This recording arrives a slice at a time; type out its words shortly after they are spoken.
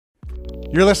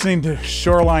You're listening to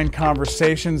Shoreline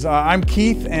Conversations. I'm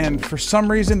Keith, and for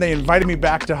some reason they invited me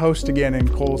back to host again in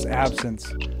Cole's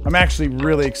absence. I'm actually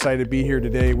really excited to be here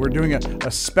today. We're doing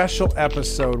a special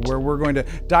episode where we're going to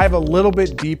dive a little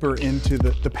bit deeper into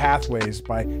the Pathways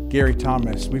by Gary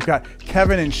Thomas. We've got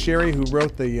Kevin and Sherry who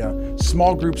wrote the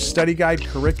small group study guide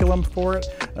curriculum for it.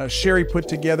 Sherry put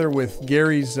together with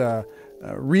Gary's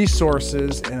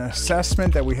resources and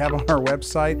assessment that we have on our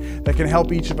website that can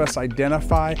help each of us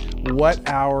identify what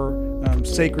our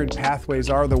sacred pathways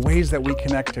are, the ways that we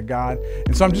connect to God.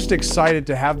 And so I'm just excited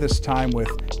to have this time with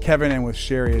Kevin and with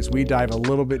Sherry as we dive a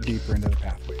little bit deeper into the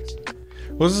pathways.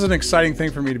 Well, this is an exciting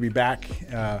thing for me to be back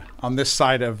on this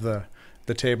side of the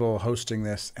table hosting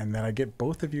this, and that I get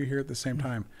both of you here at the same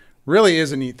time. Really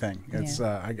is a neat thing. It's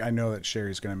I know that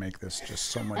Sherry's going to make this just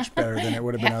so much better than it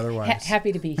would have been otherwise.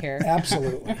 Happy to be here.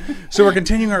 Absolutely. So we're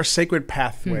continuing our Sacred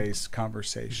Pathways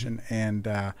conversation,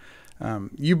 and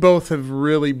you both have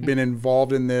really been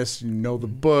involved in this. You know the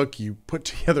book. You put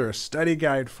together a study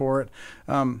guide for it.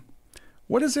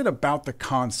 What is it about the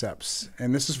concepts?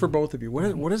 And this is for both of you.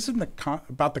 What is it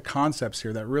about the concepts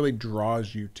here that really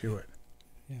draws you to it?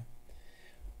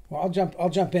 Well, I'll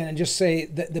jump in and just say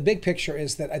that the big picture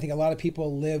is that I think a lot of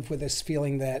people live with this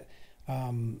feeling that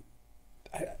I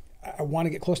want to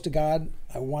get close to God.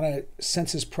 I want to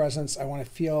sense His presence. I want to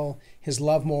feel His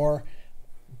love more,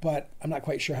 but I'm not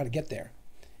quite sure how to get there.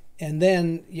 And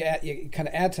then you kind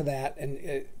of add to that,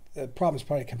 and the problem is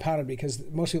probably compounded because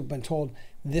most people have been told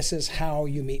this is how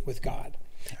you meet with God.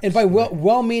 Absolutely. And by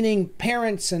well-meaning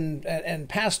parents and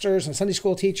pastors and Sunday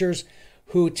school teachers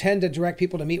who tend to direct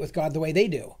people to meet with God the way they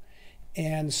do.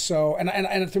 And so,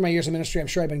 and through my years of ministry, I'm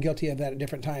sure I've been guilty of that at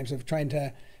different times, of trying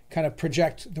to kind of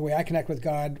project the way I connect with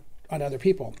God on other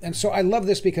people. And so I love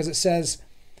this because it says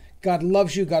God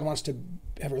loves you. God wants to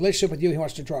have a relationship with you. He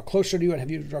wants to draw closer to you and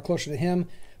have you draw closer to Him,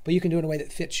 but you can do it in a way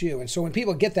that fits you. And so when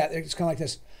people get that, it's kind of like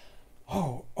this,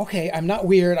 oh, okay, I'm not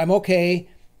weird. I'm okay.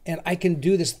 And I can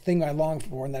do this thing I long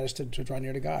for, and that is to draw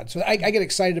near to God. So I get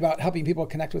excited about helping people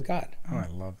connect with God. Oh, I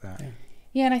love that.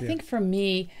 Yeah, and I think for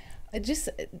me, just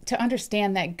to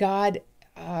understand that God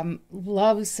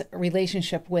loves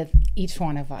relationship with each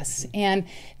one of us, and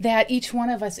that each one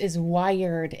of us is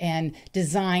wired and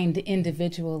designed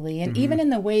individually, and even in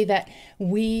the way that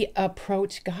we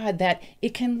approach God, that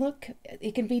it can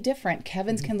be different.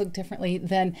 Kevin's can look differently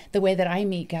than the way that I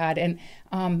meet God, and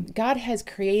God has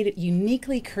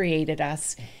uniquely created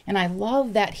us, and I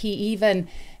love that He even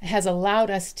has allowed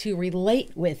us to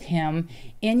relate with Him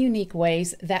in unique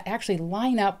ways that actually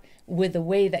line up with the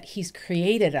way that He's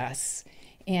created us.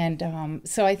 And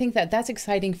so I think that that's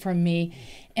exciting for me.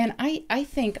 And I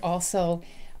think also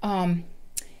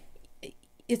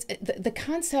it's the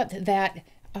concept that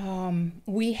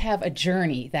we have a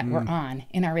journey that we're on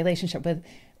in our relationship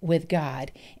with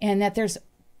God, and that there's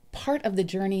part of the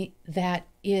journey that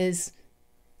is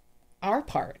our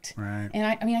part. Right. And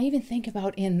I even think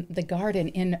about in the garden,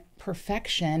 in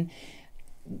perfection,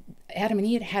 Adam and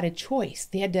Eve had a choice.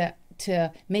 They had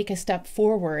to make a step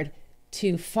forward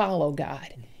to follow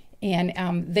God. And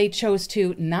they chose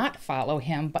to not follow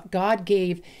Him, but God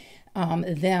gave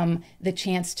them the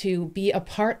chance to be a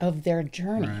part of their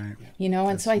journey. Right.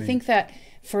 And so I think that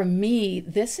for me,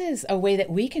 this is a way that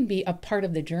we can be a part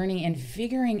of the journey and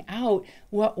figuring out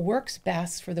what works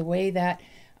best for the way that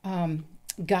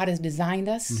God has designed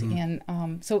us. And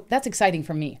so that's exciting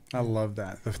for me. I love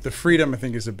that. The freedom, I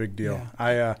think, is a big deal.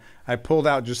 Yeah. I pulled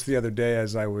out just the other day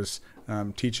as I was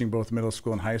teaching both middle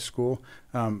school and high school,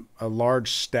 a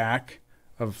large stack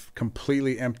of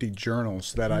completely empty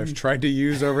journals that I've tried to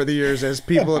use over the years as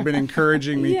people have been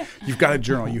encancouraging me. You've got to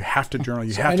journal. You have to journal.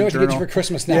 You have to journal. I know what to get you for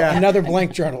Christmas now. Another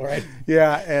blank journal, right?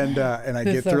 Yeah, and I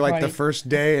get through like the first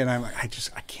day, and I'm like,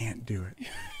 I can't do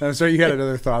it. So you had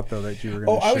another thought though that you were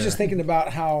going to share. I was just thinking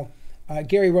about how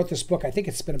Gary wrote this book. I think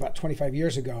it's been about 25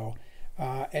 years ago.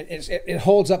 It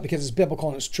holds up because it's biblical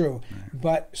and it's true. Right.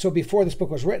 But so before this book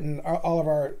was written, all of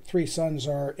our three sons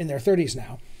are in their 30s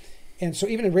now. And so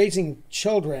even in raising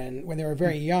children when they were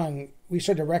very young, we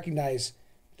started to recognize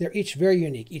they're each very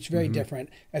unique, each very different.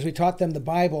 As we taught them the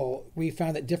Bible, we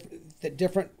found that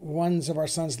different ones of our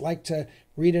sons like to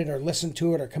read it or listen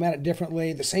to it or come at it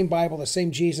differently. The same Bible, the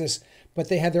same Jesus, but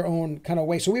they had their own kind of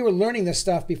way. So we were learning this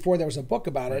stuff before there was a book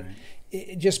about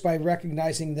it, just by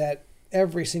recognizing that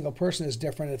every single person is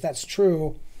different. If that's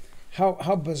true,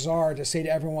 how bizarre to say to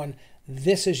everyone,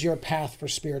 this is your path for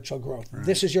spiritual growth. Right.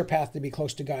 This is your path to be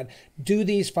close to God. Do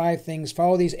these 5 things,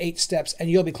 follow these 8 steps, and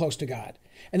you'll be close to God.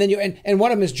 And then and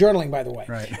one of them is journaling, by the way.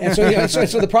 Right. And so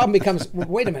so the problem becomes,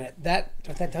 wait a minute,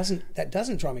 that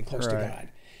doesn't draw me close to God.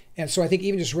 And so I think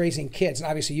even just raising kids, and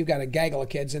obviously you've got a gaggle of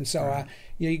kids, and so Right.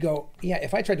 you go, yeah,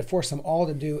 if I tried to force them all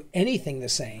to do anything the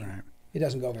same, Right. it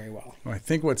doesn't go very well. Well, I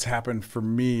think what's happened for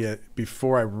me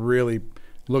before I really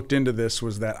looked into this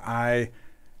was that I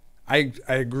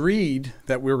agreed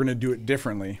that we were going to do it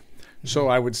differently. Mm-hmm. So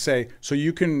I would say, so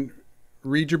you can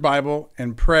read your Bible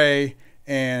and pray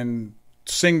and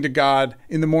sing to God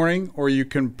in the morning, or you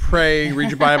can pray, read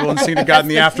your Bible, and sing to God in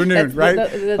the afternoon,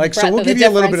 right? So we'll give you a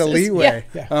little bit of leeway.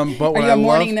 Yeah. But are you a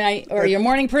morning night, or you're a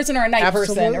morning person or a night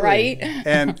person, right?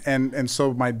 and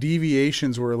so my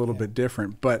deviations were a little bit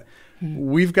different, but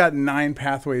we've got 9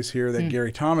 pathways here that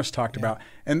Gary Thomas talked about,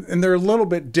 and they're a little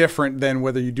bit different than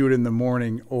whether you do it in the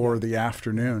morning or the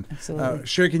afternoon. Absolutely.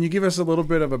 Sherry, can you give us a little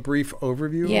bit of a brief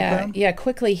overview of them? Yeah,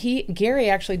 quickly. Gary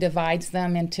actually divides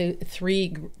them into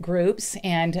 3 groups,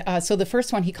 and so the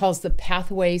first one he calls the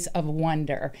Pathways of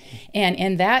Wonder, and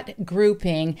in that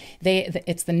grouping,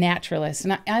 it's the naturalist.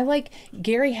 And I like,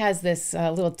 Gary has this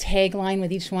little tagline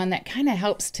with each one that kind of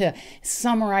helps to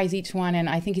summarize each one, and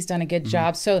I think he's done a good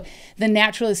job. So the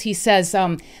naturalist, he says,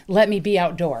 let me be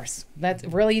outdoors. That's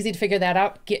really easy to figure that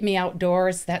out. Get me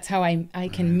outdoors. That's how I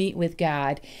can meet with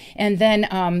God. And then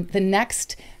the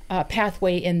next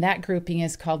pathway in that grouping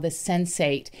is called the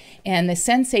sensate. And the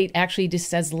sensate actually just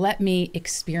says, let me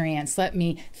experience, let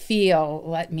me feel,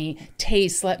 let me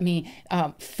taste, let me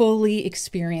fully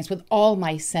experience with all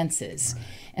my senses. Right.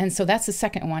 And so that's the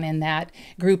second one in that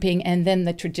grouping. And then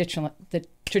the traditionalist.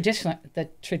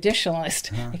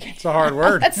 It's a hard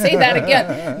word. Let's say that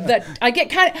again. I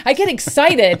get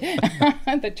excited.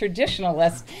 The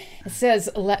traditionalist says,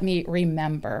 let me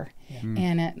remember. Yeah.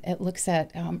 And it looks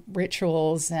at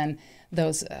rituals and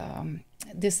those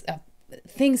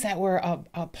things that were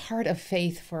a part of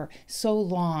faith for so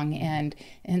long, and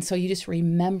so you just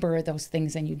remember those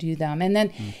things and you do them. And then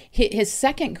his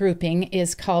second grouping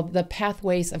is called the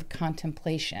Pathways of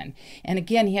Contemplation. And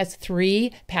again, he has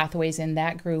 3 pathways in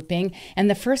that grouping. And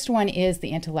the first one is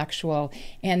the intellectual,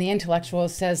 and the intellectual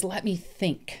says, let me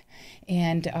think.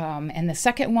 And the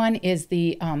second one is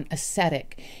the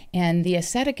ascetic. And the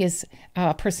ascetic is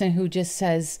a person who just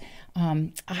says,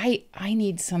 I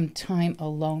need some time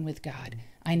alone with God.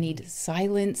 I need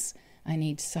silence. I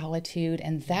need solitude.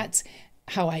 And that's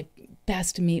how I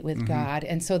best meet with God.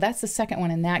 And so that's the second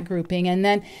one in that grouping. And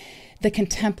then the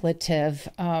contemplative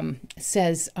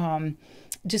says,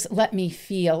 just let me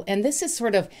feel. And this is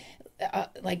sort of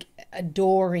like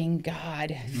adoring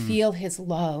God, feel his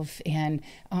love, and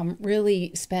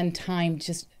really spend time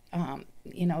just,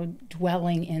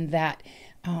 dwelling in that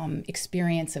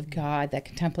experience of God. That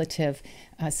contemplative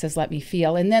says, let me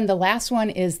feel. And then the last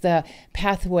one is the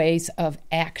Pathways of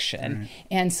Action.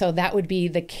 And so that would be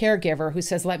the caregiver who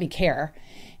says, let me care.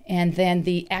 And then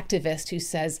the activist who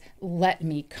says, let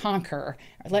me conquer,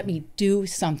 let me do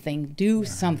something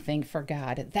for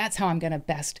God. That's how I'm going to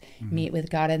best meet with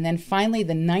God. And then finally,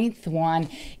 the 9th one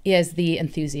is the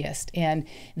enthusiast. And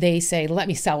they say, let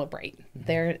me celebrate.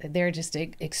 They're just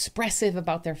expressive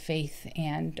about their faith.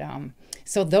 And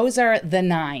so those are the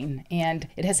 9. And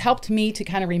it has helped me to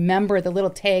kind of remember the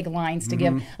little taglines to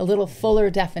give a little fuller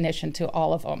definition to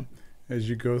all of them. As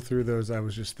you go through those, I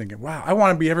was just thinking, wow, I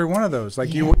want to be every one of those.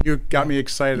 Like you got me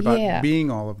excited about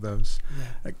being all of those.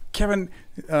 Yeah. Kevin,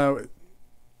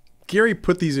 Gary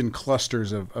put these in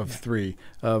clusters of 3,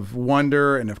 of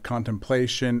wonder and of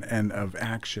contemplation and of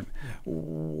action. Yeah.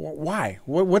 Why?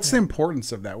 What's the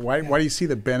importance of that? Why do you see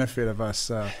the benefit of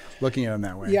us looking at them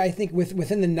that way? Yeah, I think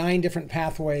within the 9 different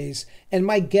pathways, and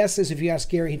my guess is if you ask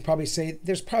Gary, he'd probably say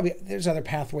there's other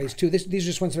pathways too. These are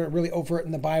just ones that are really overt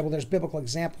in the Bible. There's biblical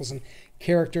examples and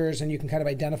characters, and you can kind of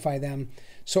identify them.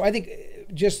 So I think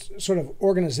just sort of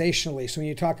organizationally, so when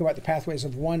you talk about the pathways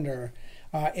of wonder,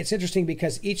 it's interesting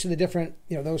because each of the different,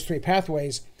 those 3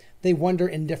 pathways, they wonder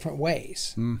in different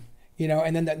ways, and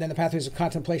then the pathways of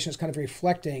contemplation is kind of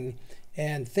reflecting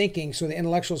and thinking. So the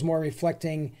intellectual is more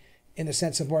reflecting in the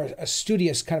sense of more a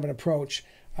studious kind of an approach.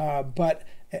 But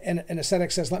an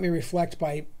ascetic says, let me reflect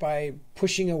by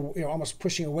pushing, almost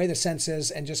pushing away the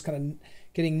senses and just kind of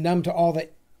getting numb to all the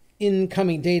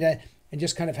incoming data and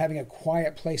just kind of having a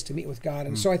quiet place to meet with God.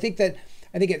 And so I think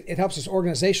it helps us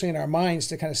organizationally in our minds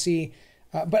to kind of see.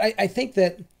 But I think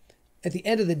that at the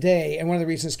end of the day, and one of the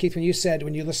reasons, Keith, when you said,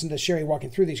 when you listen to Sherry walking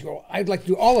through these, you go, I'd like to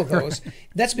do all of those.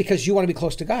 That's because you want to be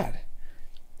close to God.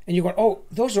 And you go, oh,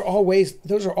 those are all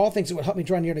things that would help me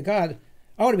draw near to God.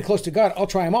 I want to be close to God. I'll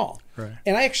try them all. Right.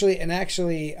 And actually,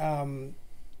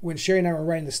 when Sherry and I were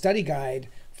writing the study guide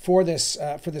for this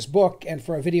book and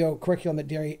for a video curriculum that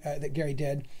Gary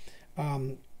did,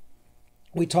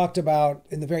 we talked about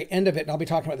in the very end of it, and I'll be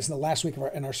talking about this in the last week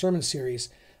in our sermon series,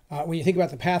 when you think about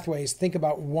the pathways, think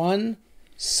about one,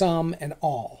 some, and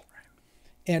all.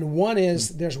 And one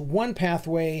is, there's one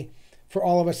pathway for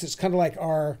all of us. It's kind of like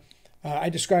our, I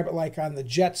describe it like on the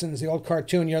Jetsons, the old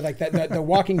cartoon, like the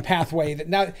walking pathway.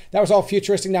 That was all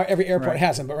futuristic. Now every airport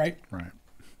has them, but right?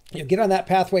 You get on that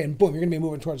pathway and boom, you're going to be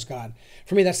moving towards God.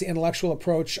 For me, that's the intellectual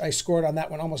approach. I scored on that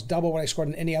one almost double what I scored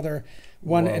in any other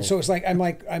one. Whoa. And so it's like,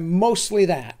 I'm mostly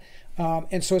that.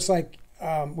 And so it's like,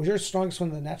 was your strongest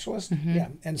one the naturalist? Mm-hmm. Yeah.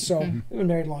 And so we've been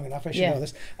married long enough. I should know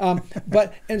this.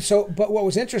 But what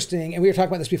was interesting, and we were talking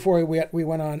about this before we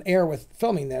went on air with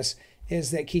filming this,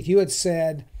 is that Keith, you had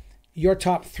said your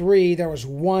top three, there was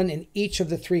one in each of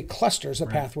the three clusters of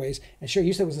pathways. And sure,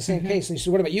 you said it was the same case. And you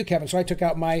said, what about you, Kevin? So I took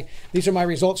out these are my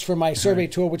results for my survey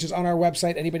tool, which is on our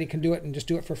website. Anybody can do it and just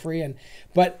do it for free.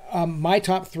 But my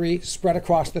top three spread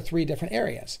across the three different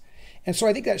areas. And so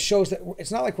I think that shows that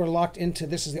it's not like we're locked into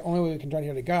this is the only way we can draw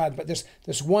near to God, but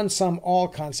this one, some, all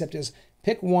concept is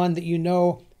pick one that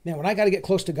man, when I got to get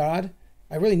close to God,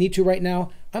 I really need to right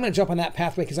now, I'm going to jump on that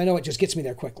pathway because I know it just gets me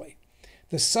there quickly.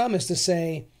 The some is to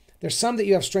say, there's some that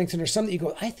you have strength in, there's some that you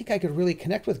go, I think I could really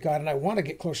connect with God and I want to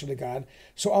get closer to God.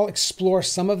 So I'll explore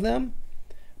some of them,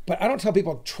 but I don't tell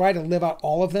people try to live out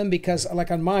all of them because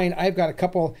like on mine, I've got a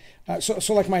couple.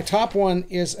 So like my top one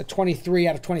is a 23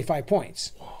 out of 25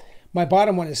 points. My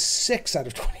bottom one is 6 out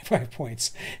of 25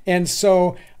 points. And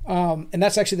so, and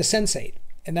that's actually the sensate.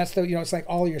 And that's it's like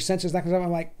all your senses, that kind of stuff.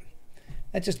 I'm like,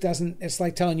 that just doesn't, it's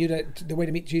like telling you the way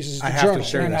to meet Jesus is to journal. I have to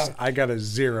share this. I got a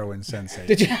 0 in sensate.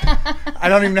 Did you? I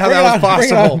don't even know how that was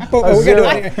possible.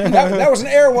 That was an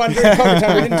air one during COVID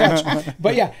time we didn't touch.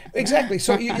 But yeah, exactly.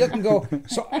 So you can go,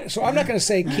 so I'm not going to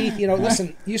say, Keith,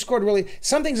 listen, you scored really,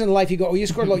 some things in life you go, oh, you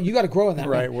scored low, you got to grow in that.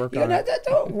 Right, work on it.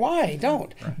 Why?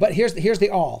 Don't. Right. But here's the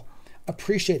all.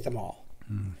 Appreciate them all.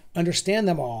 Understand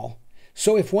them all.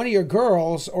 So if one of your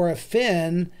girls or a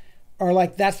Finn are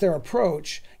like, that's their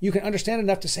approach, you can understand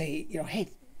enough to say, hey,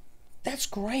 that's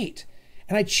great.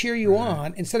 And I cheer you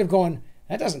on instead of going,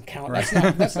 that doesn't count. Right.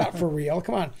 That's not for real.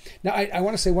 Come on. Now, I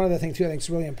want to say one other thing too I think is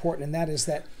really important, and that is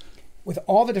that with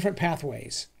all the different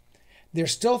pathways,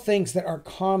 there's still things that are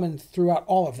common throughout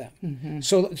all of them. Mm-hmm.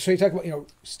 So you talk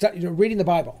about, reading the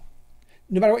Bible.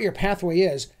 No matter what your pathway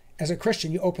is, as a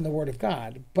Christian, you open the Word of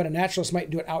God, but a naturalist might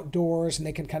do it outdoors and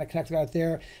they can kind of connect it out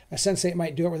there. A sensate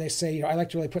might do it where they say, I like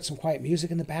to really put some quiet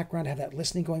music in the background, have that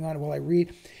listening going on while I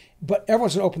read. But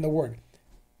everyone's going to open the Word.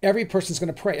 Every person's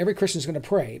going to pray. Every Christian's going to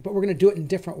pray, but we're going to do it in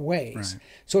different ways. Right.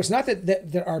 So it's not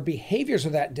that our behaviors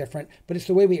are that different, but it's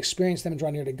the way we experience them and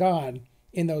draw near to God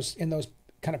in those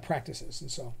kind of practices. And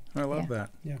so I love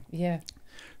that. Yeah.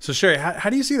 So Sherry, how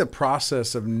do you see the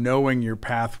process of knowing your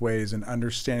pathways and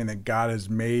understanding that God has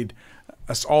made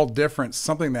us all different,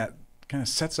 something that kind of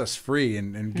sets us free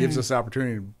and gives us the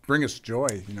opportunity to bring us joy,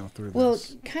 through this? Well,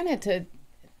 kind of to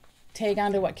tag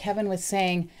on to what Kevin was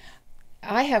saying,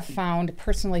 I have found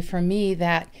personally for me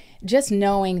that just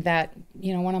knowing that,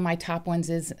 one of my top ones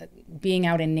is being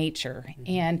out in nature.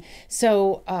 Mm-hmm. And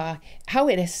so how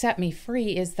it has set me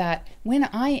free is that when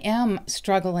I am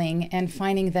struggling and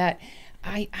finding that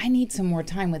I need some more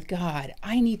time with God,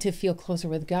 I need to feel closer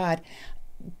with God,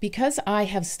 because I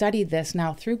have studied this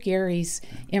now through Gary's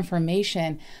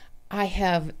information, I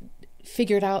have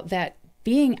figured out that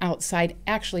being outside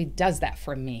actually does that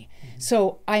for me. Mm-hmm.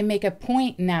 So I make a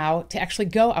point now to actually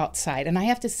go outside. And I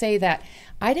have to say that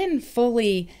I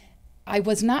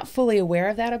was not fully aware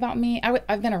of that about me.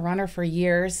 I've been a runner for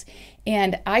years,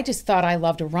 and I just thought I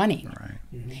loved running. Right.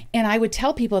 Mm-hmm. And I would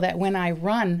tell people that when I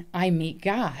run, I meet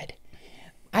God.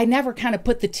 I never kind of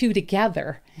put the two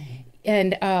together. Mm-hmm.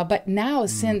 And but now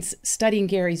since studying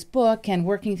Gary's book and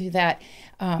working through that,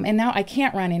 and now I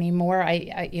can't run anymore.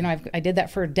 I did that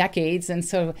for decades, and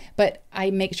so but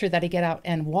I make sure that I get out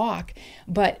and walk.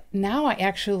 But now I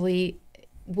actually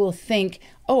will think,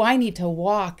 I need to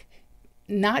walk,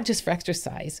 not just for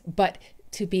exercise, but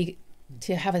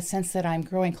to have a sense that I'm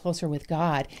growing closer with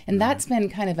God. And that's been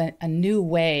kind of a new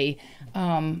way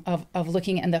of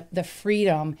looking at the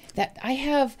freedom that I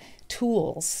have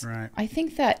tools. Right. I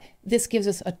think that this gives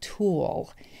us a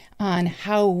tool on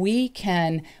how we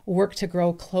can work to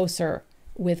grow closer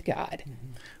with God.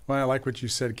 Mm-hmm. Well, I like what you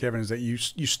said, Kevin, is that you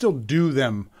still do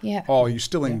them all. You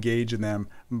still engage in them.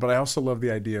 But I also love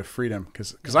the idea of freedom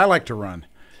because I like to run.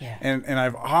 Yeah. And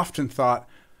I've often thought,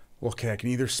 okay, I can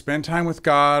either spend time with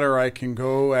God or I can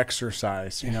go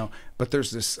exercise, But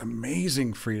there's this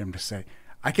amazing freedom to say,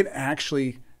 I can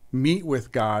actually meet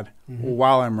with God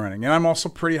while I'm running. And I'm also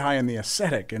pretty high in the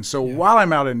ascetic. And so while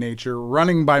I'm out in nature,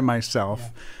 running by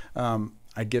myself,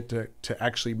 I get to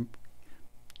actually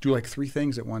do like 3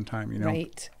 things at one time,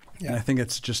 Right. And I think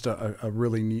it's just a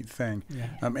really neat thing. Yeah.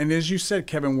 And as you said,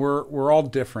 Kevin, we're all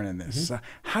different in this.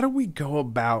 How do we go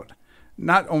about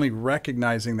not only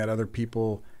recognizing that other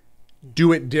people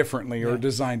do it differently or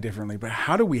design differently, but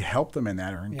how do we help them in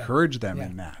that or encourage them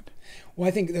in that? Well,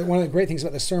 I think that one of the great things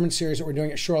about the sermon series that we're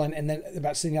doing at Shoreline, and then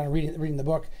about sitting down and reading the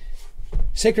book,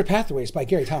 Sacred Pathways by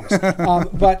Gary Thomas.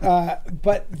 But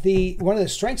one of the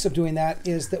strengths of doing that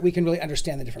is that we can really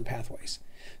understand the different pathways.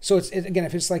 So again,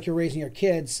 if it's like you're raising your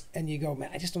kids and you go,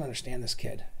 man, I just don't understand this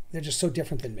kid. They're just so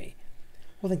different than me.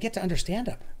 Well, then get to understand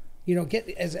them. Get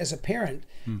as a parent,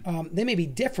 they may be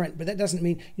different, but that doesn't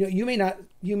mean you may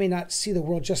not see the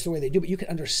world just the way they do, but you can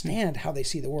understand how they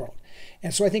see the world.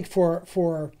 And so I think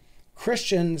for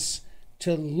Christians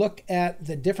to look at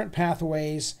the different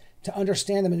pathways, to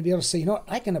understand them, and to be able to say,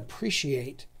 I can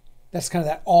appreciate. That's kind of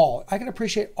that all. I can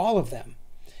appreciate all of them,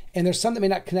 and there's some that may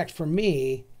not connect for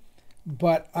me.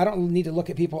 But I don't need to look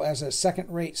at people as a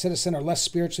second-rate citizen or less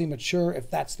spiritually mature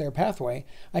if that's their pathway.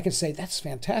 I can say that's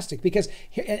fantastic because,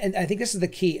 and I think this is the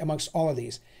key amongst all of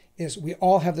these, is we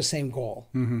all have the same goal.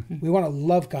 We want to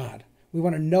love God. We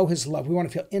want to know His love. We want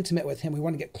to feel intimate with Him. We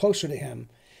want to get closer to Him.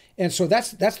 And so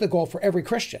that's the goal for every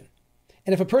Christian.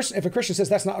 And if a Christian says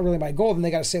that's not really my goal, then they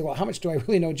got to say, well, how much do I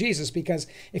really know Jesus? Because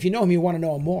if you know Him, you want to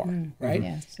know Him more, right?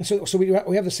 Yes. And so we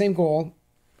have the same goal,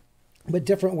 but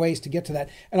different ways to get to that.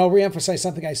 And I'll reemphasize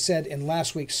something I said in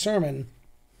last week's sermon,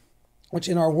 which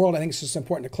in our world, I think it's just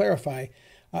important to clarify.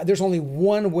 There's only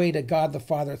one way to God the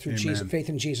Father through Jesus, faith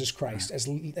in Jesus Christ,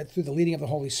 through the leading of the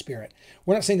Holy Spirit.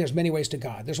 We're not saying there's many ways to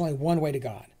God. There's only one way to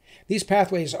God. These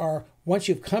pathways are, once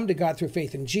you've come to God through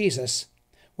faith in Jesus,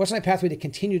 what's my pathway to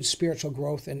continued spiritual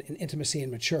growth and intimacy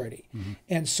and maturity?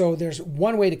 And so there's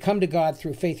one way to come to God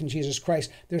through faith in Jesus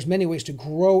Christ. There's many ways to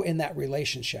grow in that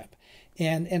relationship.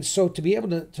 And so to be able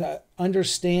to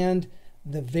understand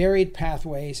the varied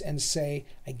pathways and say,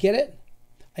 I get it.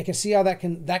 I can see how that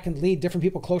can lead different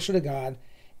people closer to God.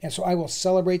 And so I will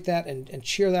celebrate that and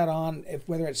cheer that on,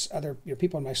 whether it's other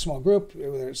people in my small group,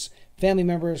 whether it's family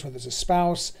members, whether it's a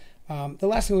spouse. The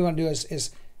last thing we want to do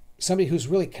is somebody who's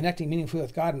really connecting meaningfully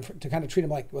with God and to kind of treat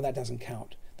them like, well, that doesn't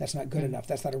count. That's not good enough.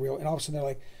 That's not a real. And all of a sudden they're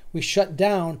like, we shut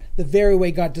down the very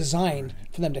way God designed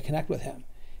for them to connect with Him.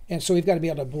 And so we've got to be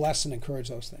able to bless and encourage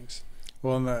those things.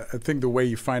 Well, and I think the way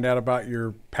you find out about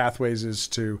your pathways is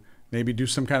to maybe do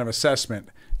some kind of assessment.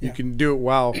 You can do it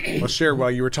while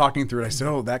you were talking through it. I said,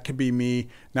 oh, that could be me.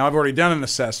 Now I've already done an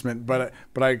assessment, but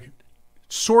I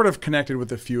sort of connected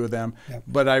with a few of them.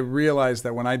 But I realized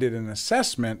that when I did an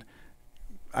assessment,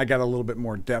 I got a little bit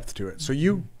more depth to it. So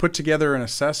you put together an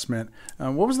assessment.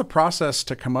 What was the process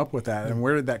to come up with that, and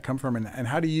where did that come from? And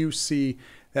how do you see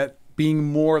that being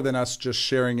more than us just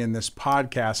sharing in this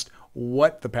podcast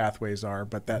what the pathways are,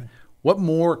 but that what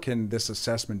more can this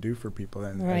assessment do for people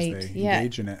as they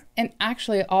engage in it? And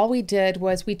actually, all we did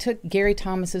was we took Gary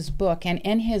Thomas's book, and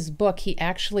in his book, he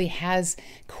actually has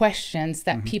questions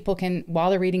that people can, while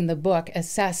they're reading the book,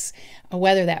 assess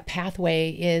whether that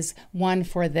pathway is one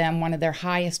for them, one of their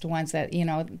highest ones, that,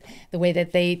 the way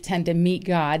that they tend to meet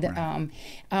God.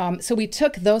 Right. So we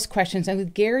took those questions, and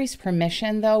with Gary's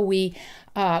permission, though, we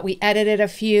edited a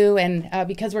few, and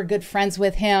because we're good friends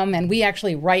with him, and we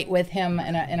actually write with him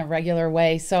in a regular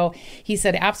way. So he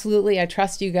said, absolutely, I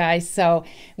trust you guys. So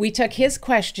we took his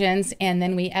questions, and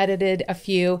then we edited a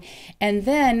few. And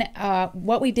then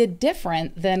what we did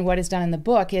different than what is done in the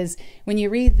book is when you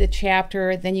read the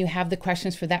chapter, then you have the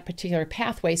questions for that particular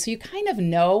pathway. So you kind of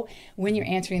know when you're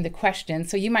answering the question.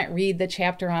 So you might read the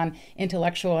chapter on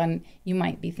intellectual, and you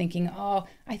might be thinking, oh,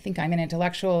 I think I'm an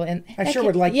intellectual. And I sure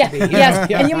would like to be.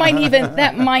 Yes. And you might even,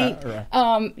 that might,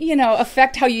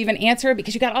 affect how you even answer,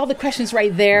 because you got all the questions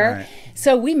right there. Right.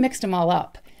 So we mixed them all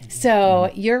up. So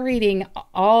you're reading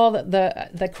all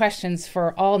the questions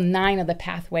for all 9 of the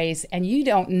pathways, and you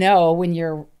don't know when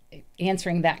you're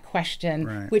answering that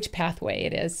question which pathway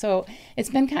it is. So it's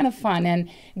been kind of fun, and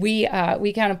we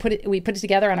kind of put it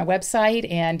together on a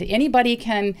website, and anybody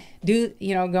can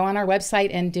go on our website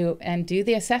and do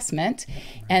the assessment.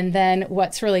 And then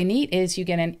what's really neat is you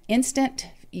get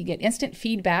instant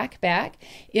feedback back.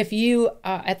 If you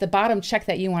at the bottom check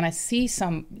that you want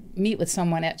to meet with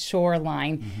someone at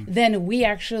Shoreline, then we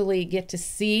actually get to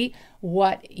see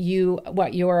what your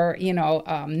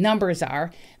numbers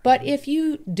are. But if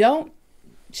you don't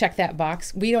check that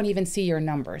box, we don't even see your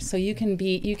numbers. So you can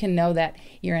know that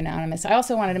you're anonymous. I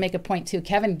also wanted to make a point too.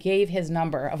 Kevin gave his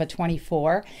number of a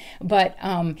 24, but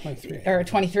 23. Or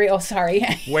 23. Oh, sorry.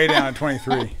 Way down at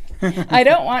 23. I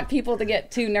don't want people to get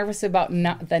too nervous about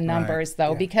the numbers,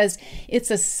 though, because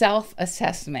it's a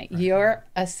self-assessment. You're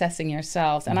assessing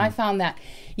yourselves, and I found that,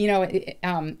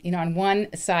 on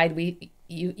one side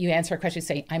you answer a question,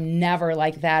 say, I'm never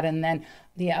like that. And then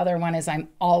the other one is, I'm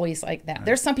always like that. Right.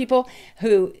 There's some people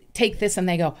who take this and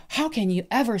they go, how can you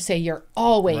ever say you're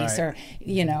always, or,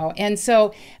 and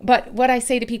so, but what I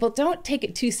say to people, don't take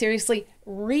it too seriously,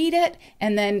 read it,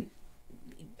 and then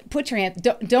put your hand,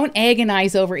 don't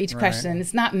agonize over each question.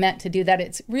 It's not meant to do that.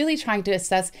 It's really trying to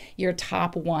assess your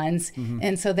top ones.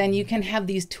 And so then you can have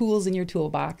these tools in your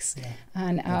toolbox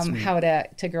on how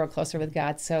to grow closer with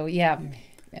God. So,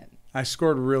 I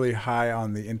scored really high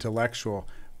on the intellectual,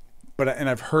 and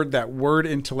I've heard that word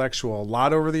intellectual a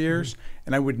lot over the years,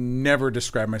 and I would never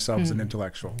describe myself as an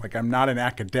intellectual. Like, I'm not an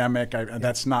academic.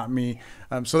 That's not me.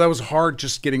 So that was hard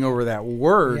just getting over that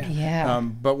word.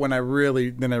 But when I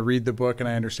read the book and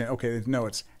I understand, okay, no,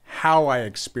 it's how I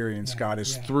experience God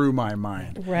is through my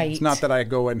mind. Right. It's not that I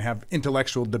go and have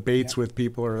intellectual debates with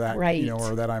people or that,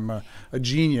 or that I'm a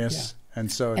genius. And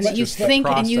so it's that you just think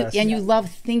and you love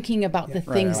thinking about the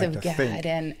things of God.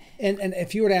 And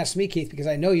if you were to ask me, Keith, because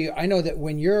I know you, I know that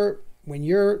when you're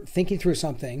thinking through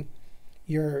something,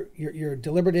 you're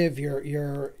deliberative,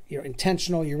 you're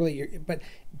intentional,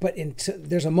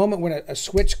 there's a moment when a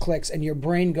switch clicks and your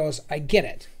brain goes, I get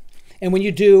it. And when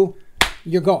you do,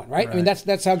 you're going, right? I mean,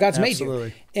 that's how God's made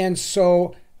you. And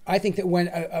so I think that when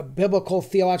a biblical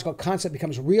theological concept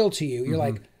becomes real to you, you're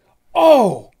like,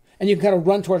 oh. And you can kind of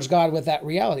run towards God with that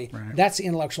reality. Right. That's the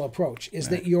intellectual approach, is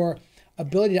that your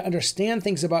ability to understand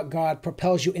things about God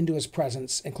propels you into his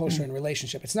presence and closer in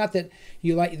relationship. It's not that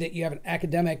you have an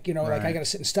academic, like I got to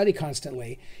sit and study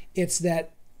constantly. It's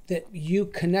that you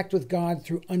connect with God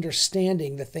through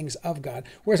understanding the things of God.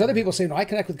 Whereas other people say, no, I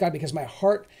connect with God because my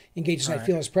heart engages and I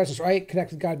feel his presence, or I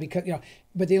connect with God because,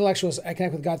 but the intellectual is, I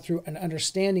connect with God through an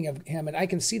understanding of him. And I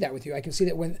can see that with you. I can see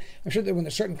that I'm sure that when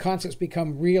the certain concepts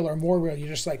become real or more real, you're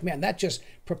just like, man, that just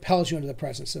propels you into the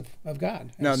presence of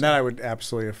God. No, that I would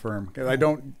absolutely affirm. Because I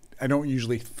don't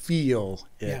usually feel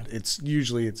it. It's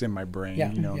in my brain,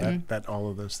 that all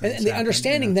of those things and the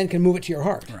understanding then can move it to your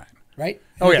heart. Right?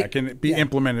 It can be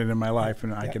implemented in my life,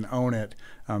 and I can own it.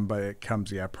 But it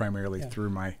comes, primarily through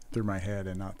my head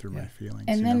and not through my feelings.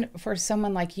 And then for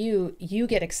someone like you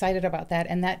get excited about that,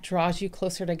 and that draws you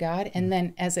closer to God. And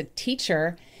then as a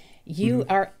teacher, you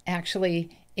are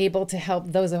actually able to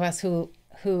help those of us who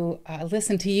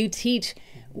listen to you teach.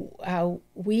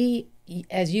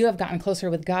 As you have gotten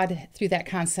closer with God through that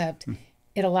concept,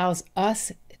 it allows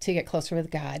us to get closer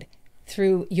with God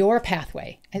through your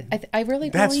pathway. I really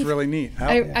believe that's really neat.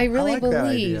 I really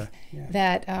believe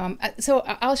that. So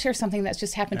I'll share something that's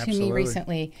just happened to me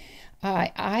recently.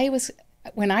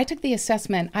 When I took the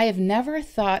assessment, I have never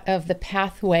thought of the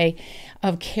pathway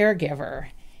of caregiver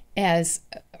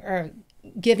or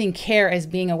giving care as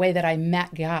being a way that I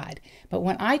met God. But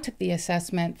when I took the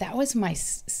assessment, that was my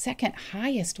second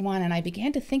highest one, and I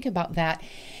began to think about that.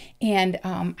 And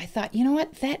I thought, you know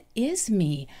what? That is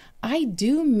me. I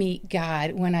do meet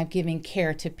God when I'm giving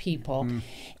care to people.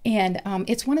 And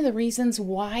it's one of the reasons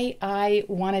why I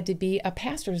wanted to be a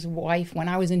pastor's wife when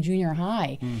I was in junior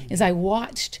high, is I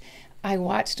watched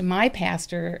my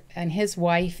pastor and his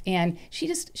wife, and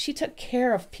she took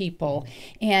care of people.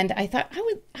 And I thought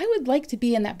I would like to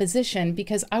be in that position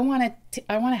because I want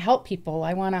to help people.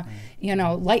 I want to,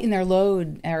 lighten their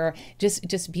load or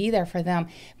just be there for them.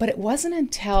 But it wasn't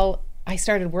until I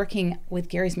started working with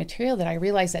Gary's material that I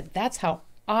realized that that's how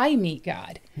I meet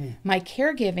God. My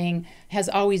caregiving has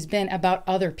always been about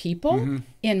other people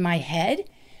in my head,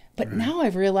 but now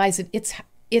I've realized that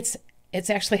it's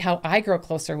actually how I grow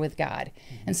closer with God.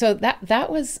 And so that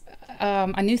was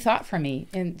a new thought for me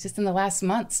in the last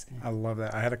months. I love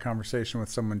that. I had a conversation with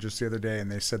someone just the other day,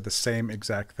 and they said the same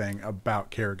exact thing about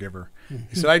caregiver.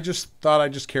 He said, I just thought I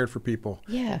just cared for people.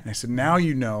 Yeah. And I said, now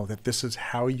you know that this is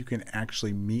how you can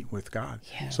actually meet with God.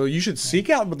 Yeah. So you should seek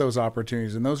out those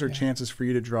opportunities, and those are chances for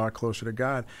you to draw closer to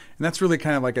God. And that's really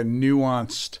kind of like a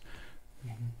nuanced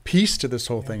piece to this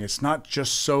whole thing. It's not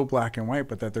just so black and white,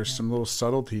 but that there's some little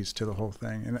subtleties to the whole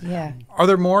thing. And are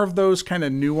there more of those kind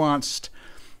of nuanced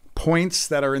points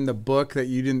that are in the book that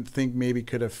you didn't think maybe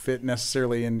could have fit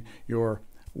necessarily in your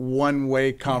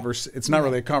one-way conversation? It's not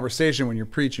really a conversation when you're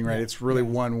preaching, right? It's really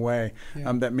one way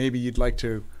that maybe you'd like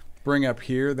to bring up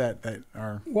here that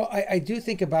are... Well, I do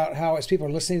think about how as people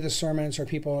are listening to the sermons or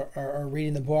people are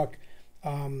reading the book,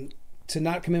 to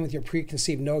not come in with your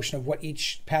preconceived notion of what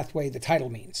each pathway, the title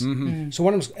means. So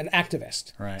one of them's an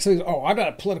activist. Right. So I'm not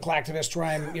a political activist where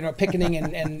I'm, picketing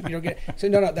and so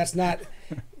no, that's not.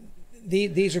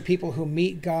 these are people who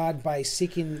meet God by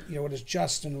seeking, what is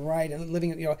just and right, and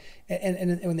living,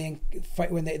 and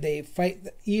when they fight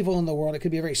the evil in the world, it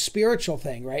could be a very spiritual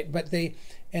thing, right? But they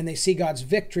see God's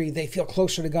victory, they feel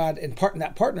closer to God in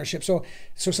that partnership. So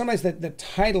sometimes the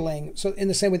titling, so in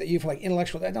the same way that you feel like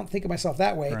intellectual, I don't think of myself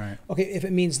that way. Right. Okay, if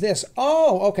it means this,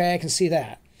 okay, I can see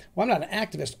that. Well, I'm not an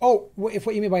activist. If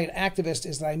what you mean by an activist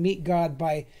is that I meet God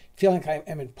by feeling like I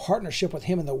am in partnership with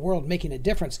Him in the world, making a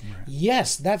difference. Right.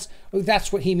 Yes, that's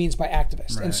what he means by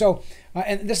activist. Right. And so,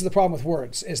 and this is the problem with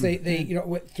words, is they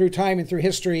through time and through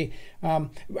history.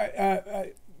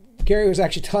 Gary was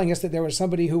actually telling us that there was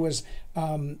somebody who was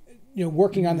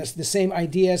working on the same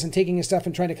ideas and taking his stuff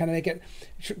and trying to kind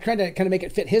of make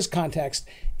it fit his context.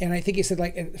 And I think he said,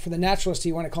 like, for the naturalist,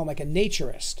 you want to call him like a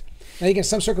naturist. I think in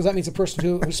some circles that means a person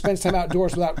who spends time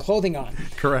outdoors without clothing on.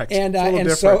 Correct. And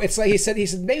so it's like he said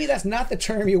maybe that's not the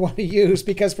term you want to use,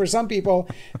 because for some people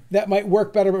that might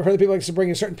work better, but for other people it's to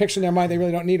bring a certain picture in their mind they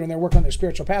really don't need when they're working on their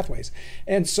spiritual pathways.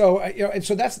 And so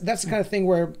that's the kind of thing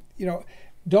where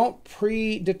don't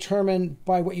predetermine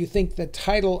by what you think the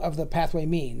title of the pathway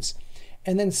means.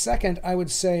 And then second, I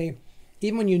would say,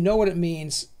 even when you know what it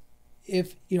means,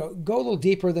 if go a little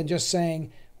deeper than just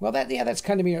saying, well, that's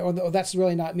kind of me, or that's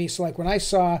really not me. So like when I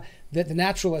saw that the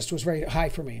naturalist was very high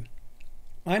for me,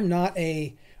 I'm not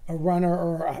a runner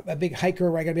or a big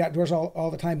hiker where I got to be outdoors all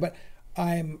the time, but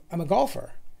I'm a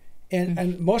golfer.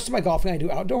 And most of my golfing I do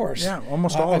outdoors. Yeah,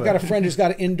 almost all of it. I've got a friend who's got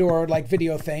an indoor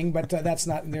video thing, but that's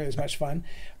not nearly as much fun.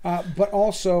 But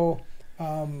also,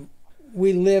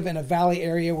 we live in a valley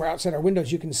area where outside our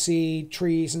windows you can see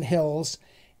trees and hills.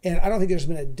 And I don't think there's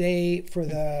been a day for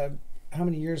how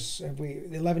many years have we,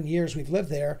 11 years we've lived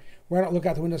there, where I don't look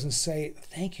out the windows and say,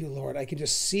 thank you, Lord. I can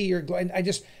just see your glory.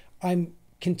 And I'm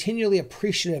continually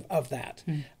appreciative of that.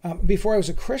 Before I was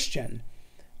a Christian,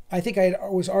 I think I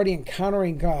was already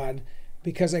encountering God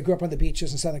because I grew up on the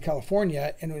beaches in Southern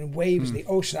California and in waves, the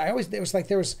ocean. Even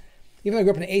though I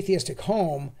grew up in an atheistic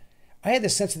home, I had the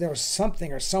sense that there was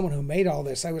something or someone who made all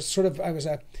this. I was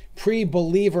a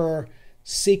pre-believer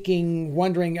seeking,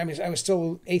 wondering. I mean, I was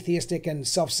still atheistic and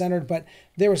self-centered, but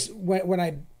there was, when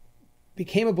I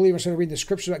became a believer, started reading the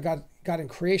scriptures about God in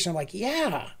creation, I'm like,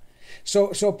 yeah. So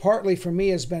partly for me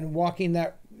has been walking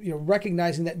that,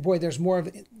 recognizing that, boy, there's more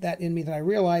of that in me than I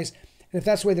realize. And if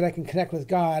that's the way that I can connect with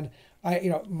God,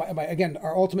 again,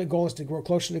 our ultimate goal is to grow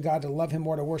closer to God, to love Him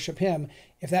more, to worship Him.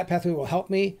 If that pathway will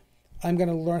help me, I'm going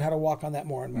to learn how to walk on that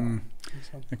more and more.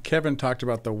 So. Kevin talked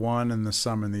about the one and the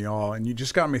some and the all, and you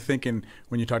just got me thinking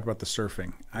when you talked about the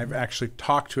surfing. I've actually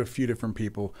talked to a few different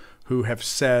people who have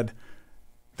said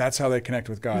that's how they connect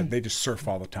with God. They just surf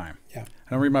all the time. Yeah.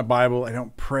 I don't read my Bible. I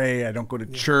don't pray. I don't go to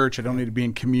church. I don't need to be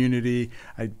in community.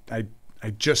 I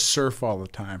just surf all the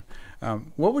time.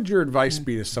 What would your advice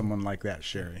be to someone like that,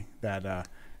 Sherry, that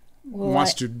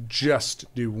wants to just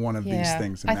do one of these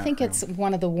things? I think it's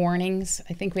one of the warnings.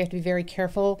 I think we have to be very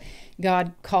careful.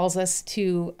 God calls us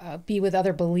to be with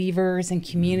other believers in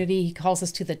community. He calls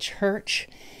us to the church.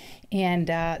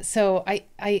 And so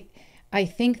I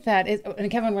think that,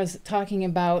 and Kevin was talking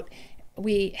about,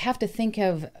 we have to think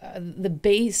of the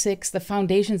basics, the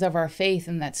foundations of our faith,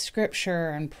 and that's scripture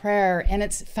and prayer, and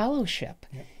it's fellowship.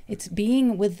 Yep. It's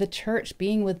being with the church,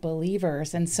 being with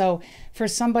believers. And so for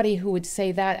somebody who would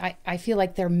say that, I feel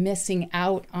like they're missing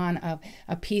out on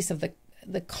a piece of the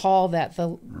call that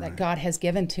that God has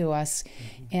given to us.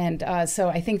 And so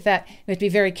I think that we have to be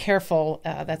very careful.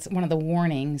 That's one of the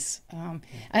warnings.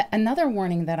 Another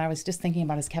warning that I was just thinking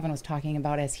about, as Kevin was talking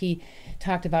about, as he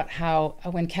talked about how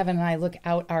when Kevin and I look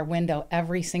out our window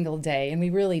every single day, and we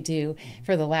really do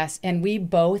and we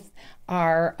both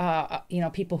are,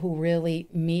 people who really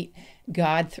meet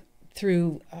God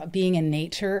through being in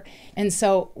nature. And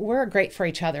so we're great for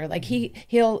each other. Like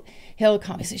he'll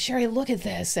come and say, Sherry, look at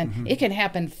this. And it can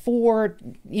happen 4,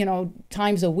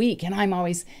 times a week. And I'm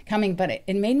always coming. But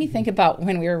it made me think about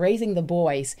when we were raising the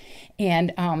boys.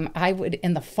 And I would,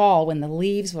 in the fall, when the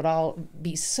leaves would all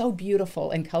be so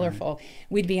beautiful and colorful,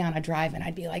 we'd be on a drive and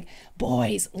I'd be like,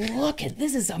 boys, look at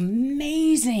this, is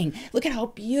amazing. Look at how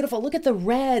beautiful. Look at the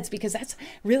reds, because that's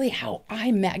really how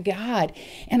I met God.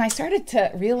 And I started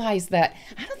to realize that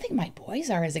I don't think my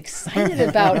boys are as excited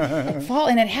about fall.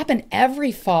 And it happened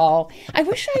every fall. I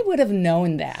wish I would have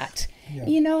known that.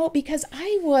 Yeah. Because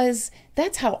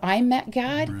that's how I met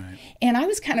God. Right. And I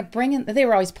was kind of they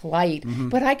were always polite,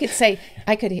 but I could say,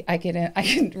 I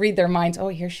could read their minds. Oh,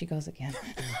 here she goes again.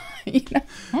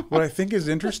 What I think is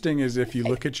interesting is if you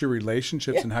look at your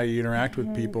relationships and how you interact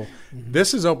with people,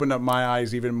 this has opened up my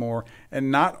eyes even more.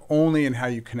 And not only in how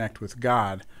you connect with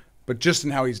God, but just in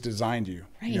how He's designed you.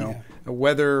 Right.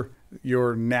 Whether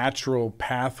your natural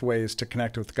pathways to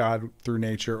connect with God through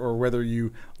nature, or whether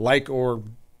you like or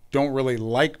don't really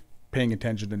like paying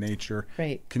attention to nature,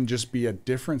 Right. can just be a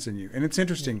difference in you. And it's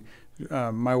interesting.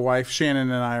 My wife Shannon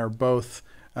and I are both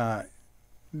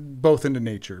into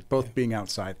nature, both being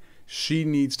outside. She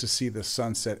needs to see the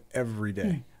sunset every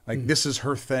day. Like this is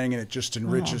her thing, and it just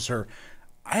enriches her.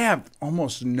 I have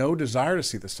almost no desire to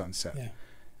see the sunset. Yeah.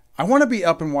 I want to be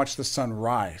up and watch the sun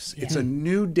rise. It's a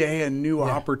new day, a new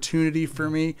opportunity for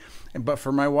me. But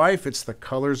for my wife, it's the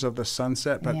colors of the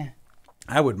sunset. But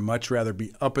I would much rather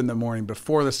be up in the morning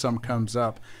before the sun comes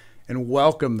up and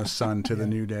welcome the sun to the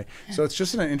new day. So it's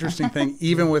just an interesting thing,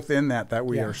 even within that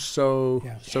we are so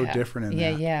different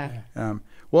in that.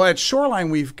 Well, at Shoreline,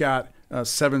 we've got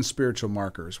 7 spiritual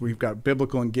markers. We've got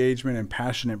biblical engagement and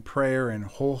passionate prayer and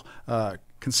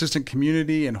consistent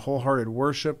community and wholehearted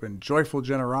worship and joyful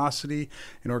generosity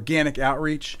and organic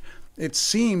outreach. It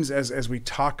seems as we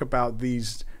talk about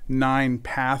these 9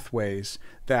 pathways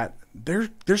that there's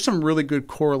some really good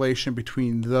correlation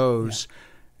between those.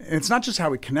 And it's not just how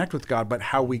we connect with God, but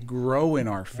how we grow in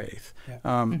our faith.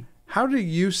 How do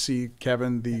you see,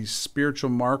 Kevin, these spiritual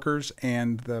markers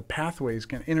and the pathways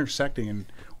kind of intersecting and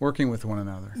working with one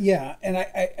another? Yeah, and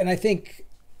I think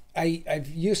I've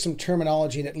used some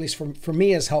terminology that, at least for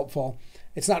me, is helpful.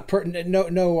 It's not pertinent.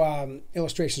 No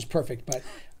illustration is perfect, but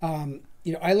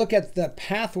I look at the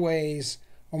pathways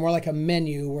are more like a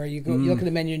menu where you go. You look at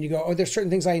the menu and you go, oh, there's certain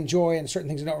things I enjoy and certain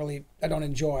things I don't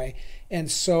enjoy,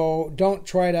 and so don't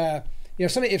try to.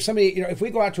 If somebody, if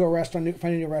we go out to a restaurant,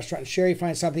 find a new restaurant, and Sherry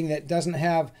finds something that doesn't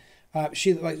have,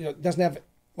 doesn't have a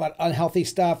lot of unhealthy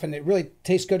stuff, and it really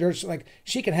tastes good to her, like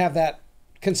she can have that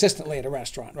consistently at a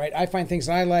restaurant, right? I find things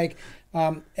that I like,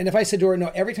 and if I said to her,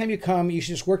 no, every time you come, you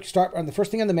should just start on the first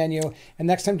thing on the menu, and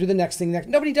next time do the next thing.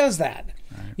 Nobody does that.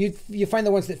 Right. You find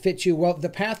the ones that fit you. Well, the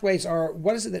pathways are,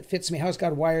 what is it that fits me? How's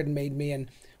God wired and made me? And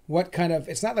what kind of,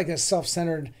 it's not like a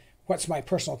self-centered, what's my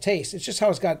personal taste? It's just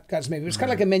how God's made me. It's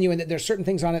kind of like a menu, and that there's certain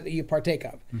things on it that you partake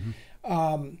of.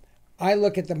 I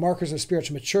look at the markers of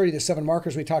spiritual maturity, the 7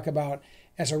 markers we talk about,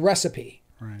 as a recipe,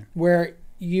 where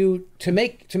to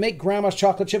make grandma's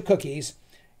chocolate chip cookies,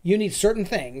 you need certain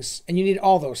things, and you need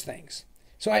all those things.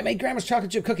 So I made grandma's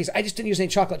chocolate chip cookies. I just didn't use any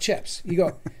chocolate chips. You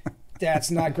go,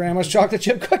 that's not grandma's chocolate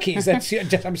chip cookies.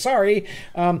 I'm sorry.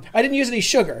 I didn't use any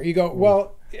sugar. You go,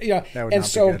 well, and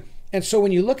so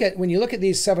when you look at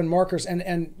these 7 markers,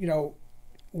 and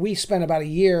we spent about a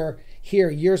year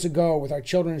here years ago with our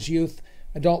children's youth,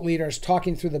 adult leaders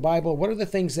talking through the Bible. What are the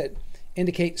things that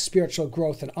indicate spiritual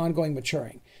growth and ongoing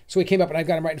maturing? So we came up, and I've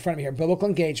got them right in front of me here: biblical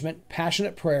engagement,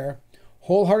 passionate prayer,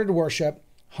 wholehearted worship,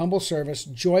 humble service,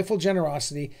 joyful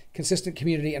generosity, consistent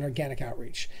community, and organic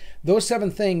outreach. Those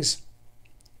 7 things,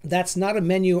 that's not a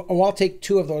menu. Oh, I'll take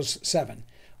 2 of those 7.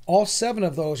 All 7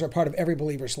 of those are part of every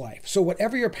believer's life. So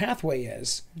whatever your pathway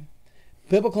is,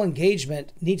 biblical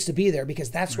engagement needs to be there,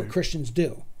 because that's what Christians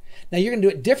do. Now, you're going to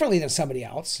do it differently than somebody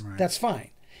else. Right. That's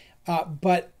fine.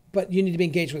 But you need to be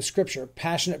engaged with Scripture,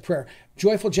 passionate prayer,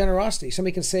 joyful generosity.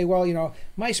 Somebody can say, well,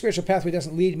 my spiritual pathway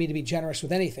doesn't lead me to be generous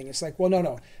with anything. It's like, well,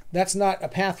 no. That's not a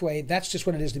pathway. That's just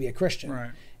what it is to be a Christian.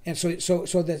 Right. And so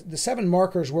the 7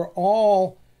 markers, we're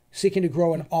all seeking to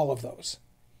grow in all of those.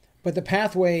 But the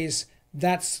pathways,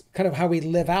 that's kind of how we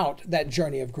live out that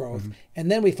journey of growth. And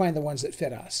then we find the ones that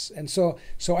fit us. And so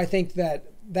I think that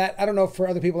I don't know if for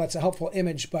other people that's a helpful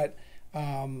image, but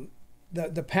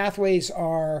the pathways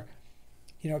are,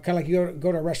 kind of like you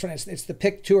go to a restaurant, it's the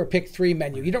pick 2 or pick 3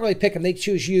 menu. You don't really pick them, they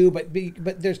choose you, but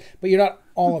you're not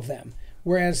all of them.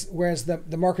 Whereas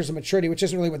the markers of maturity, which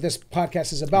isn't really what this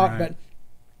podcast is about, but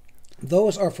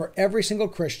those are for every single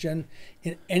Christian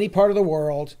in any part of the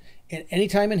world, in any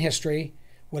time in history.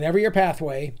 Whatever your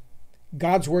pathway,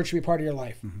 God's word should be part of your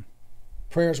life.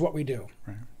 Prayer is what we do.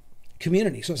 Right.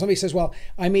 Community. So if somebody says, well,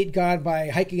 I meet God by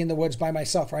hiking in the woods by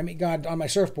myself, or I meet God on my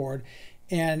surfboard,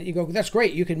 and you go, that's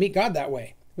great, you can meet God that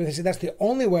way. But they say, that's the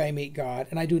only way I meet God,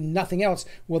 and I do nothing else.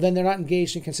 Well, then they're not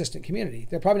engaged in consistent community.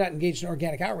 They're probably not engaged in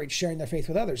organic outreach, sharing their faith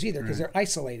with others either, because they're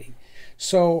isolating.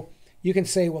 So you can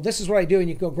say, well, this is what I do, and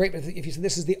you go, great, but if you say,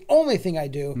 this is the only thing I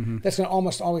do, that's going to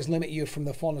almost always limit you from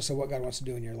the fullness of what God wants to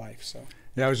do in your life. So.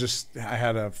 Yeah, I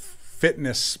had a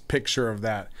fitness picture of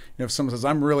that. If someone says,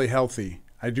 I'm really healthy,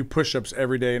 I do push-ups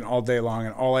every day and all day long,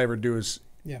 and all I ever do is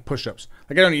push-ups.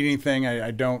 Like, I don't eat anything.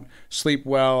 I don't sleep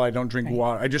well. I don't drink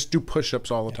water. I just do push-ups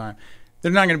all the time.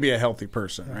 They're not going to be a healthy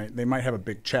person, right? They might have a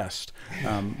big chest,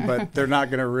 but they're not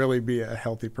going to really be a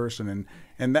healthy person.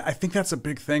 And I think that's a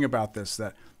big thing about this,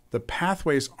 that the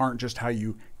pathways aren't just how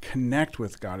you connect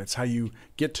with God. It's how you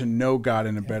get to know God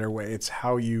in a better way. It's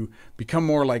how you become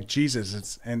more like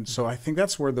Jesus. And so I think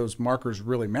that's where those markers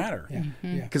really matter.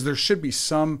 Because there should be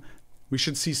we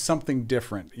should see something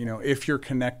different. If you're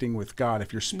connecting with God,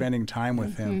 if you're spending time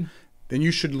with Him, then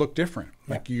you should look different.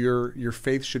 Like your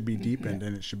faith should be deepened,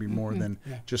 and it should be more than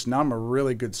just, now I'm a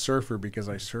really good surfer because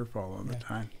I surf all of the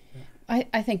time.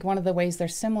 I think one of the ways they're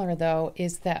similar, though,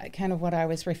 is that kind of what I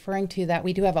was referring to, that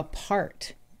we do have a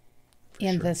part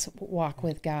in this walk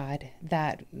with God,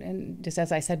 that, and just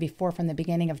as I said before, from the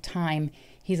beginning of time,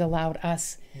 He's allowed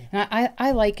us. And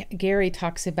I like Gary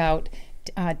talks about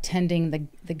tending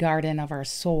the garden of our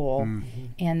soul,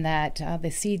 and that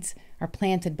the seeds are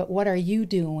planted, but what are you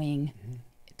doing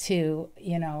to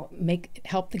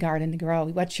help the garden to grow?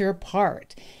 What's your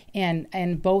part?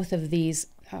 And both of these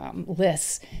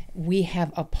lists, we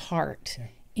have a part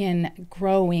in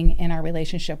growing in our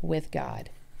relationship with God.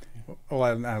 Well,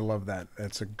 I love that.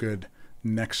 That's a good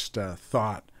next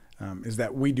thought, is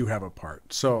that we do have a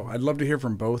part. So I'd love to hear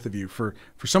from both of you. For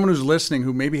someone who's listening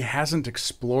who maybe hasn't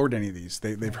explored any of these,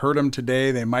 they've heard them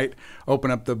today. They might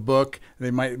open up the book.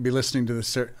 They might be listening to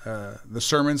the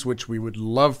sermons, which we would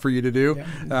love for you to do.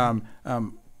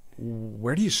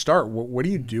 Where do you start? What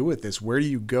do you do with this? Where do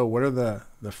you go? What are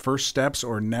the first steps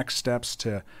or next steps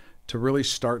to really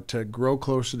start to grow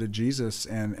closer to Jesus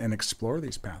and explore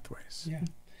these pathways?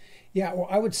 Yeah. Well,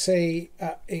 I would say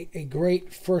a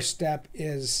great first step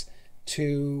is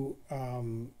to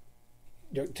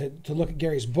look at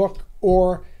Gary's book,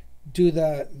 or do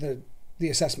the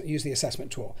assessment. Use the assessment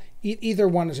tool. Either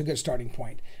one is a good starting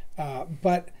point.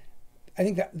 But I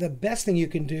think that the best thing you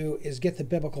can do is get the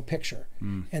biblical picture,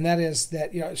 and that is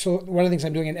that So one of the things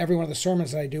I'm doing in every one of the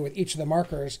sermons that I do with each of the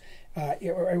markers,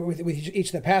 or with each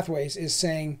of the pathways, is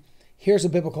saying, here's a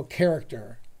biblical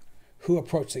character who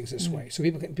approach things this way. So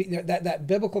people can be that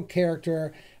biblical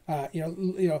character.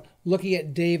 Looking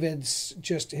at David's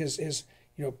his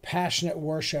passionate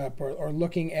worship, or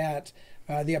looking at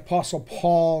the Apostle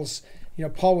Paul's.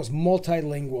 Paul was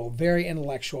multilingual, very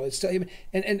intellectual. It's still,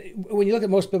 and when you look at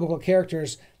most biblical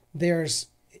characters, most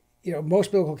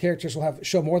biblical characters will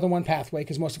show more than one pathway,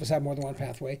 because most of us have more than one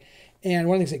pathway. And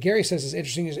one of the things that Gary says is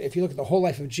interesting is, if you look at the whole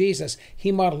life of Jesus,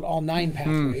 he modeled all 9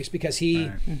 pathways, because he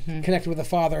connected with the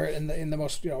Father in the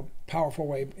most powerful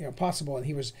way possible, and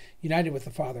he was united with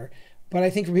the Father. But I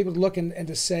think for people to look and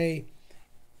to say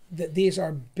that these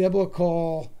are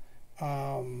biblical.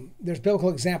 There's biblical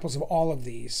examples of all of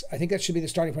these. I think that should be the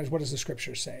starting point. Is, what does the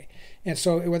Scripture say? And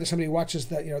so, whether somebody watches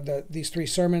these 3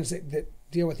 sermons that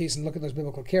deal with these and look at those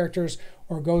biblical characters,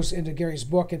 or goes into Gary's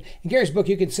book, and in Gary's book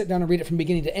you can sit down and read it from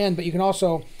beginning to end. But you can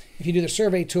also, if you do the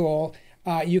survey tool,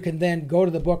 you can then go to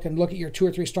the book and look at your 2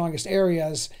 or 3 strongest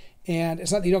areas. And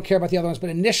it's not that you don't care about the other ones, but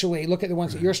initially look at the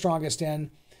ones that you're strongest in.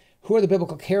 Who are the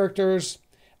biblical characters?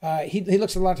 He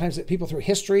looks at a lot of times at people through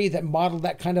history that modeled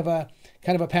that kind of a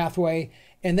pathway.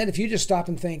 And then if you just stop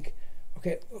and think,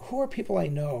 okay, who are people I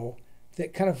know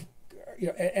that kind of,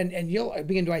 and you'll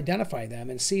begin to identify them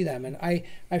and see them. And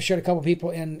I've shared a couple people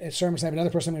in sermons. I have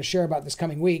another person I'm going to share about this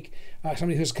coming week,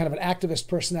 somebody who's kind of an activist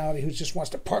personality who just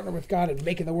wants to partner with God and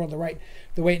making the world the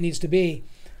way it needs to be.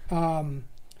 And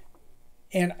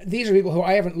these are people who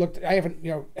I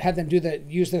haven't had them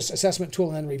use this assessment tool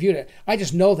and then reviewed it. I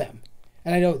just know them.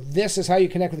 And I know this is how you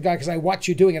connect with God, because I watch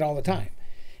you doing it all the time.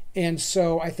 And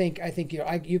so I think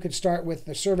you could start with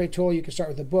the survey tool, you can start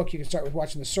with the book, you can start with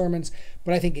watching the sermons,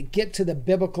 but I think get to the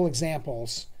biblical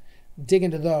examples, dig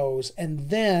into those,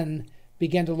 and then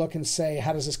begin to look and say,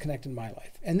 how does this connect in my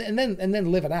life? And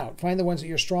then live it out. Find the ones that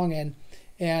you're strong in,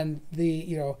 and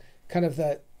the kind of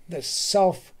the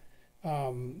self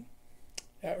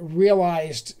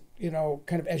realized,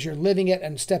 kind of as you're living it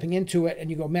and stepping into it, and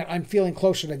you go, man, I'm feeling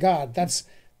closer to God. That's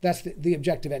the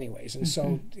objective anyways. And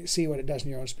so see what it does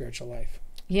in your own spiritual life.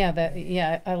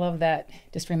 I love that.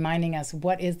 Just reminding us,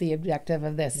 what is the objective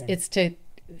of this? It's to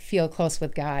feel close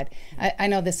with God. I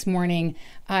know this morning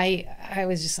I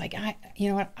was just like,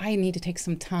 I need to take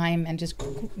some time and just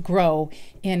grow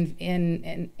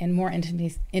in more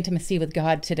intimacy with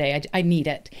God today. I need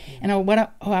it. And I'm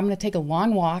going to take a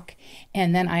long walk.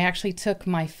 And then I actually took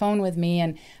my phone with me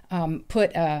and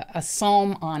put a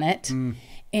psalm on it.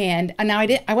 And now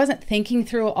I wasn't thinking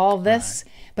through all this,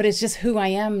 but it's just who I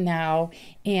am now.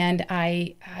 And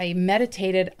I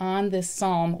meditated on this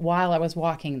psalm while I was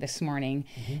walking this morning.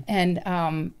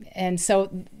 And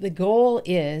so the goal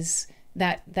is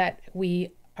that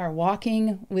we are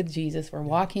walking with Jesus, we're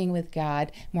walking with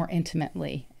God more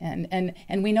intimately.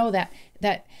 And we know that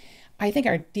I think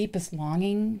our deepest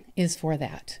longing is for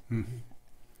that.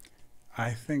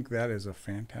 I think that is a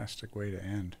fantastic way to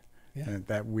end. Yeah.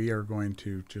 That we are going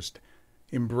to just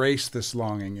embrace this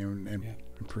longing and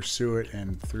pursue it,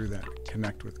 and through that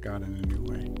connect with God in a new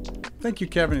way. Thank you,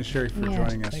 Kevin and Sherry, for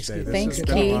joining us today. This has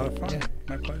been a lot of fun. Yeah.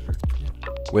 My pleasure.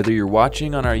 Whether you're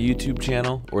watching on our YouTube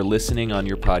channel or listening on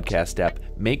your podcast app,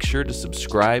 make sure to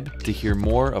subscribe to hear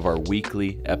more of our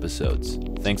weekly episodes.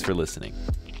 Thanks for listening.